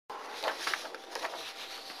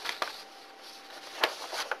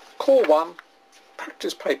Core 1,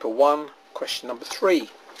 Practice Paper 1, question number 3.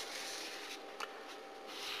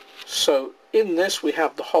 So in this we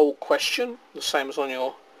have the whole question, the same as on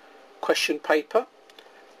your question paper.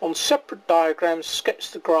 On separate diagrams,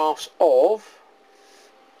 sketch the graphs of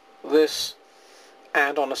this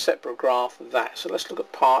and on a separate graph that. So let's look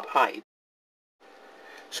at part A.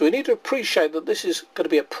 So we need to appreciate that this is going to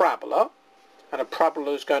be a parabola, and a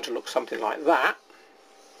parabola is going to look something like that.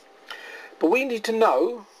 But we need to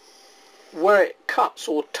know where it cuts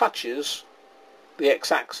or touches the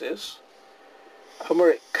x-axis and where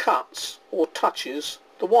it cuts or touches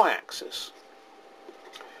the y-axis.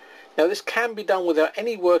 Now this can be done without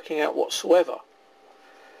any working out whatsoever,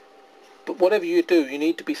 but whatever you do, you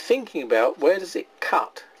need to be thinking about where does it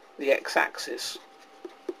cut the x-axis.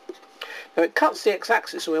 Now it cuts the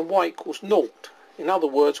x-axis when y equals 0. In other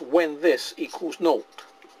words, when this equals 0.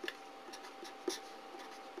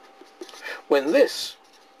 When this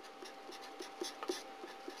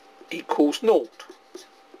equals 0.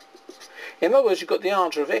 In other words, you've got the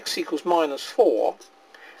answer of x equals minus 4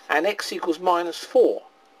 and x equals minus 4.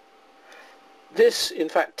 This in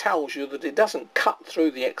fact tells you that it doesn't cut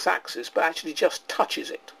through the x-axis but actually just touches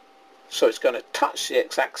it. So it's going to touch the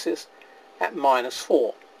x-axis at minus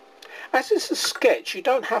 4. As it's a sketch, you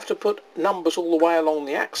don't have to put numbers all the way along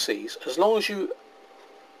the axes as long as you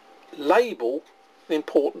label the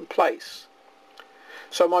important place.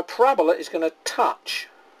 So my parabola is going to touch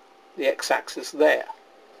the x-axis there.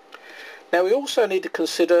 Now we also need to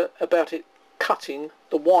consider about it cutting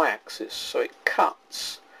the y-axis. So it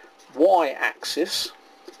cuts y-axis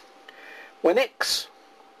when x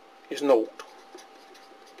is 0.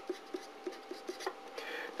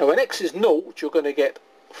 Now when x is 0, you're going to get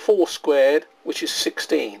 4 squared, which is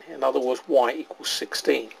 16. In other words, y equals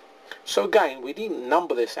 16. So again, we needn't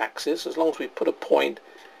number this axis as long as we put a point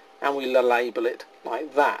and we label it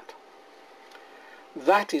like that.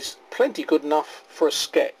 That is plenty good enough for a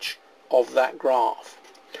sketch of that graph.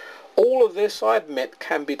 All of this, I admit,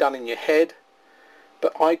 can be done in your head,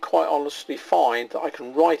 but I quite honestly find that I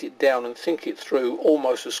can write it down and think it through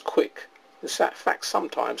almost as quick. In fact,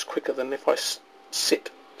 sometimes quicker than if I sit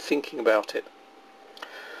thinking about it.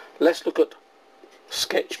 Let's look at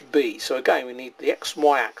sketch B. So again, we need the x and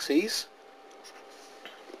y axes,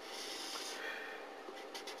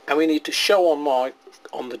 and we need to show on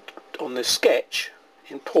this sketch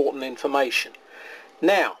important information.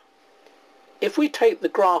 Now, if we take the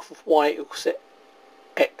graph of y equals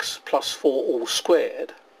x plus 4 all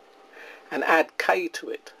squared and add k to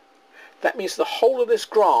it, that means the whole of this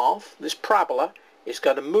graph, this parabola, is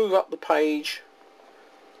going to move up the page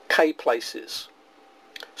k places.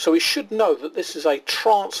 So we should know that this is a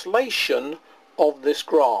translation of this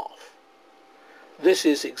graph. This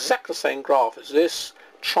is exactly the same graph as this,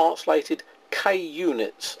 translated k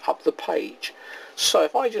units up the page. So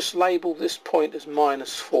if I just label this point as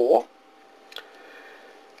minus 4,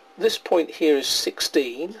 this point here is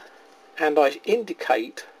 16, and I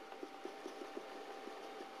indicate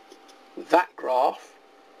that graph,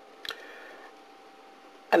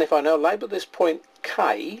 and if I now label this point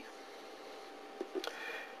K,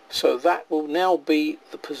 so that will now be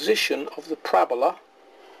the position of the parabola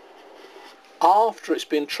after it's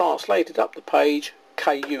been translated up the page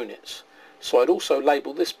K units. So I'd also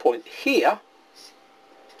label this point here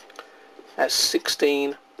as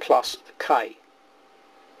 16 plus K.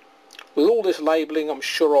 With all this labelling, I'm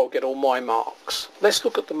sure I'll get all my marks. Let's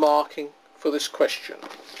look at the marking for this question.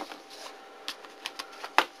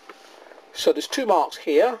 So there's 2 marks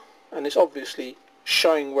here, and it's obviously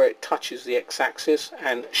showing where it touches the x-axis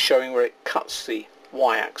and showing where it cuts the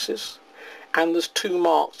y-axis. And there's 2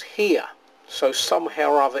 marks here, so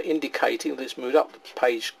somehow or other indicating that it's moved up the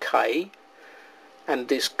page K and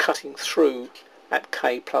is cutting through at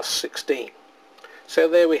K plus 16. So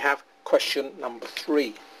there we have question number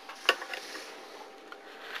 3.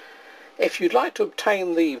 If you'd like to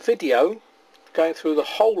obtain the video going through the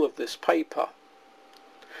whole of this paper,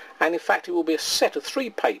 and in fact it will be a set of 3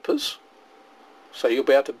 papers, so you'll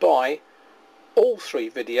be able to buy all 3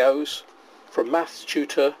 videos from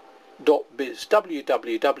mathstutor.biz,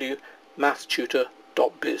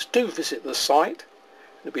 www.mathstutor.biz. Do visit the site,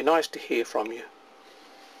 it'd be nice to hear from you.